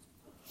chulin.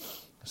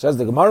 Says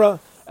the Gemara,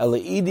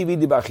 Ela'idi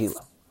v'di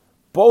b'achila.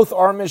 Both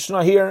our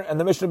Mishnah here and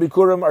the Mishnah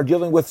Bikurim are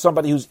dealing with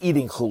somebody who's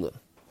eating chulin.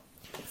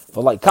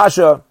 For like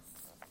kasha,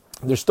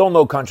 there's still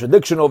no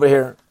contradiction over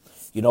here.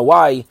 You know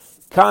why?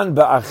 Kan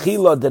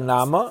ba'achila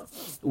denama.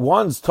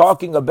 One's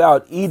talking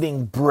about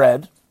eating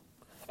bread,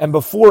 and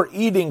before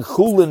eating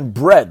chulin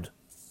bread,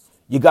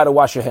 you got to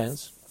wash your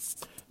hands.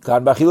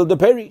 Kan ba'achila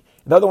deperi.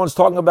 Another one's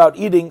talking about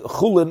eating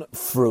chulin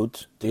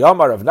fruit. The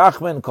Amar of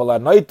Nachman kol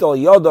hanoitel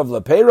yodav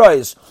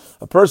leperos.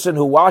 A person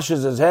who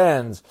washes his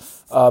hands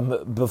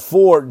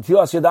before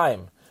tilas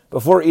yadayim,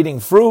 before eating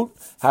fruit,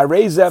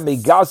 hareza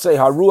migase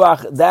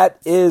haruach. That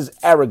is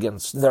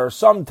arrogance. There are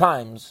some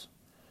times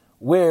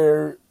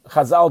where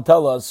Chazal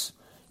tell us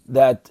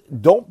that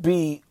don't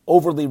be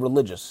overly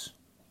religious.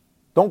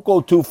 Don't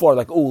go too far.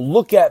 Like, oh,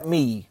 look at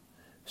me.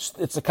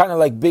 It's a kind of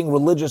like being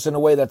religious in a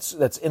way that's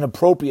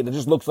inappropriate. It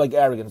just looks like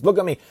arrogance. Look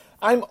at me.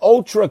 I'm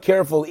ultra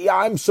careful.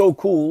 I'm so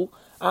cool.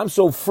 I'm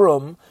so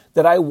frum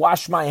that I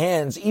wash my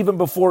hands even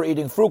before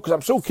eating fruit because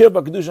I'm so careful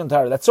about Kedusha and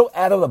Tahara. That's so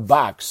out of the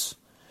box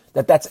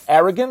that's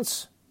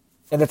arrogance,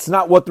 and it's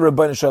not what the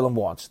Rebbeinu Shalom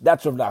wants.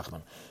 That's Rav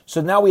Nachman.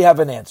 So now we have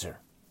an answer.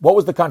 What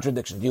was the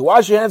contradiction? Do you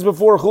wash your hands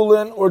before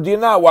chulin or do you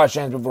not wash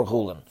your hands before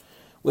chulin?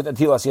 With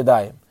Atilas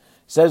Yadayim.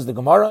 Says the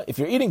Gemara, if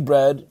you're eating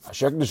bread,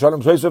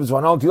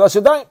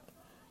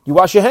 you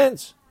wash your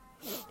hands.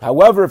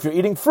 However, if you're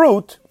eating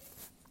fruit,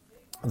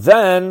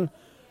 then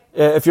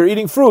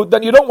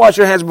you don't wash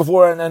your hands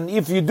before, and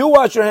if you do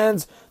wash your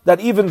hands, that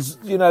even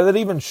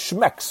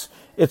schmecks.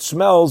 It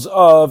smells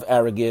of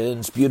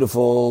arrogance.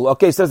 Beautiful.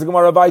 Okay, says the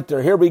Gemara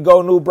Vayter. Here we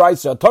go, new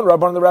brisa. Ton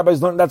Rabban, the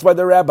rabbis learned. That's why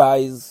they're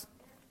rabbis.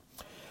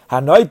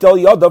 Hanoitel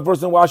yodav,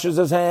 person washes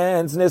his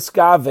hands.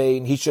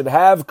 Niskavein. He should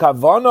have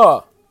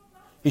kavana.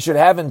 He should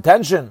have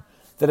intention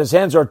that his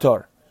hands are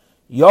tor.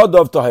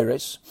 Yodav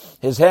tahiris.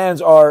 His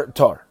hands are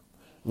tor.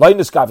 Lai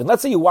niskavein.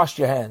 Let's say you washed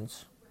your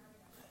hands,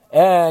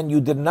 and you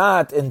did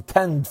not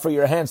intend for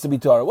your hands to be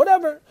tor.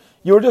 Whatever.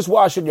 You were just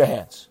washing your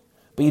hands.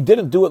 But you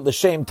didn't do it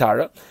l'shem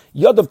tara.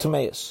 Yodav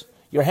tameis.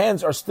 Your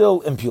hands are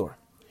still impure.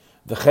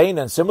 V'chein,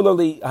 and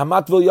similarly,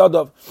 hamatvil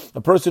yodav, a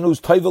person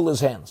who's toivel his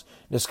hands.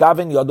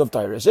 Niskaven yodav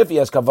tahiris. If he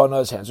has kavana,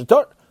 his hands are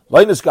tor.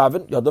 Lai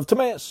niskaven yodav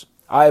tameis.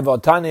 I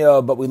have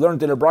Tanya, but we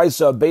learned in a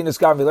brisa, bein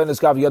niskaven, lai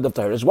niskaven yodav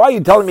tahiris. Why are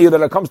you telling me that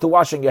when it comes to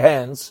washing your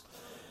hands,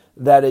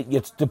 that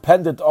it's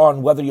dependent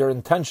on whether your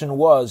intention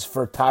was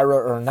for tara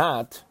or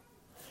not?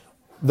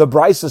 The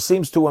brisa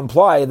seems to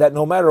imply that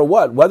no matter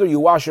what, whether you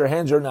wash your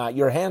hands or not,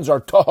 your hands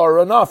are tahar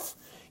enough.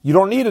 You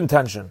don't need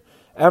intention.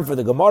 And for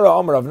the Gemara,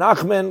 Omer of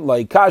Nachman,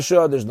 like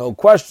Kasha, there's no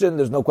question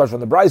on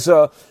the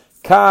brisa.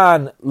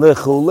 Kan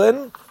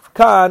lechulin,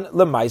 kan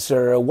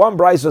lemaiser. One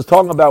brisa is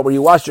talking about where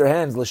you wash your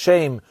hands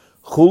l'shem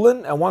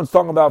chulin, and one's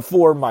talking about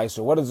for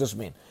maiser. What does this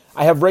mean?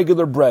 I have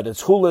regular bread.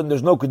 It's chulin.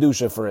 There's no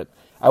kedusha for it.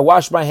 I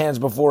washed my hands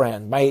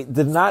beforehand. I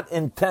did not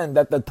intend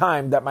at the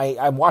time that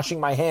I'm washing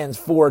my hands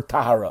for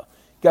tahara.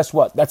 Guess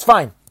what? That's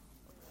fine.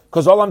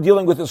 Because all I'm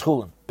dealing with is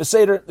chulin.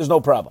 Beseder, there's no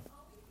problem.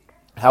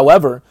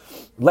 However,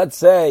 let's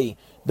say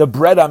the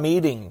bread I'm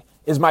eating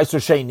is meiser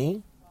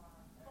sheni,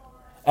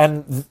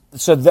 and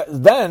so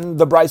then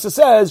the brisa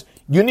says,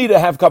 you need to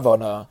have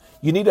kavana.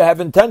 You need to have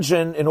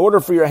intention in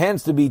order for your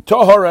hands to be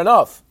tahor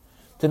enough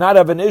to not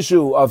have an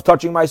issue of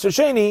touching meiser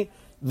sheni.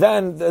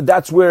 Then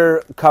that's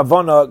where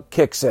kavana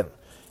kicks in.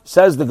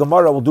 Says the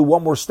Gemara, we'll do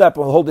one more step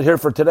and we'll hold it here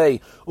for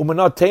today.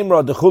 Umanat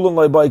temra de chulin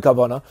loy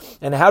kavana.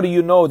 And how do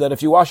you know that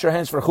if you wash your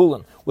hands for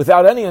chulin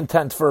without any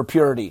intent for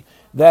purity,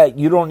 that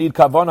you don't need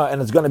kavana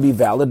and it's going to be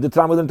valid? The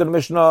Talmud into the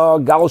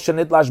Mishnah, gal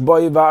shenit lash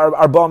boy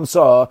arbam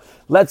sa.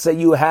 Let's say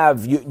you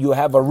have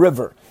a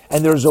river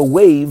and there's a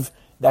wave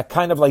that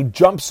kind of like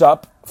jumps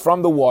up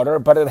from the water,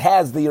 but it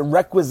has the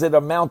requisite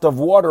amount of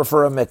water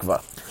for a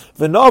mikvah.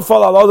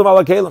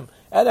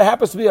 And there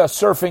happens to be a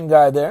surfing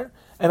guy there,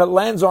 and it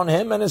lands on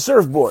him and his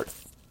surfboard.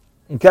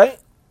 Okay?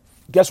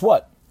 Guess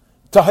what?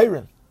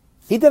 Tahirin.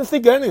 He didn't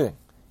think of anything.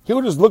 He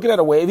was just looking at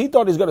a wave. He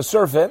thought he was going to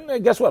surf in,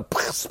 and guess what?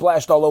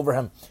 Splashed all over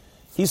him.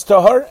 He's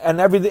tahar, and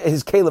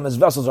his kalim, his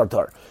vessels are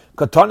tahar.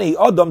 Katani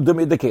adam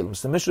dumi de kalim.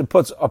 So the Mishnah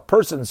puts a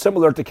person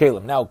similar to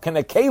kalim. Now, can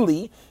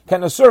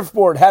a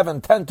surfboard have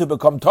intent to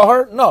become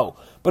tahar? No.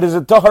 But is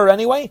it tahar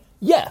anyway?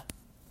 Yeah.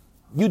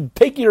 You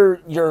take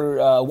your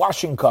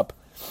washing cup.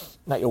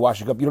 Not your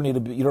washing cup. You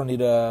don't need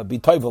to be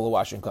toivel a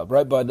washing cup,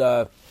 right? But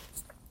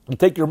you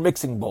take your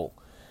mixing bowl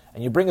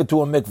and you bring it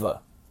to a mikveh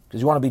because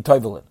you want to be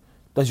toivel it.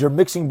 Does your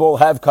mixing bowl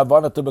have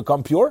kavanah to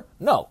become pure?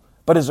 No.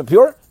 But is it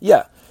pure?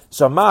 Yeah.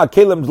 So ma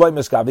kelim dloy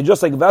miskavi.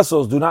 Just like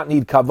vessels do not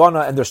need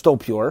kavanah and they're still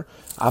pure.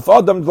 Af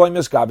adam dloy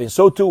miskavi.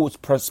 So too,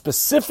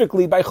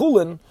 specifically by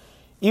chulin,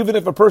 even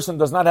if a person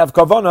does not have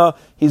kavanah,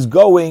 he's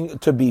going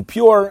to be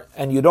pure,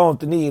 and you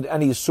don't need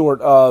any sort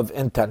of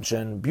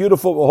intention.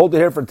 Beautiful. We'll hold it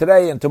here for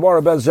today, and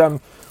tomorrow, Bez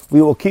Hashem,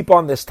 we will keep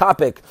on this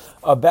topic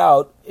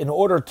about, in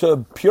order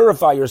to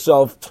purify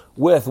yourself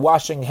with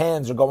washing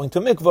hands or going to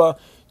mikvah,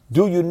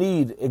 do you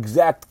need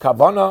exact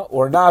kavanah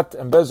or not?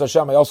 And Bez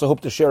Hashem, I also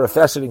hope to share a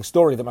fascinating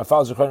story that my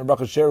father Zechariah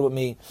Baruch shared with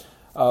me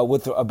from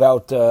a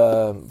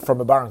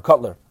Baron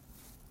Cutler.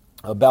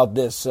 about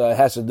this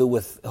has to do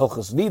with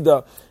Hilchos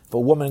Nida. If a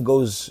woman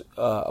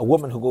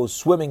who goes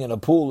swimming in a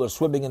pool or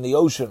swimming in the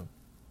ocean,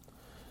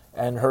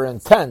 and her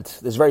intent,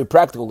 this is very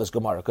practical, this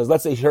Gemara, because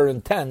let's say her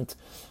intent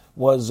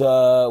was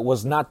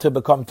not to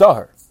become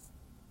tahor.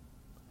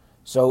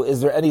 So is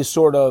there any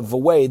sort of a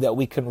way that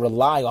we can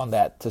rely on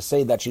that to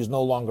say that she's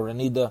no longer a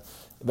nida?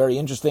 Very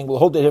interesting. We'll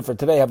hold it here for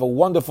today. Have a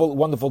wonderful,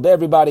 wonderful day,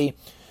 everybody.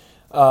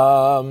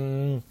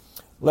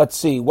 Let's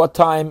see. What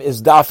time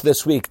is daf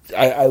this week?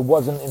 I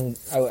wasn't in.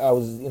 I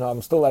was.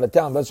 I'm still out of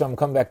town, but so I'm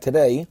coming back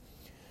today.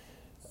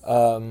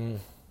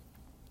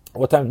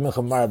 What time is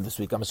Mincha Marav this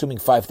week? I'm assuming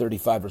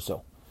 5:35 or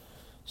so.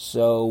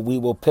 So we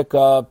will pick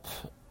up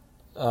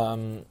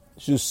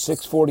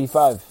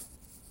 6:45.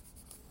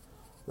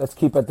 Let's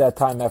keep at that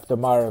time after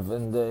Marav,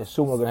 and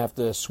soon we're going to have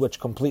to switch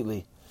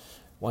completely.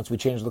 Once we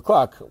change the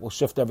clock, we'll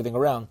shift everything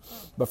around.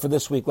 But for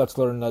this week, let's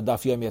learn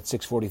Daf Yomi at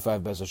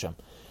 6:45, Bez Hashem.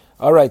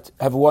 All right,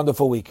 have a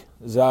wonderful week.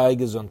 Sei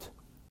gesund.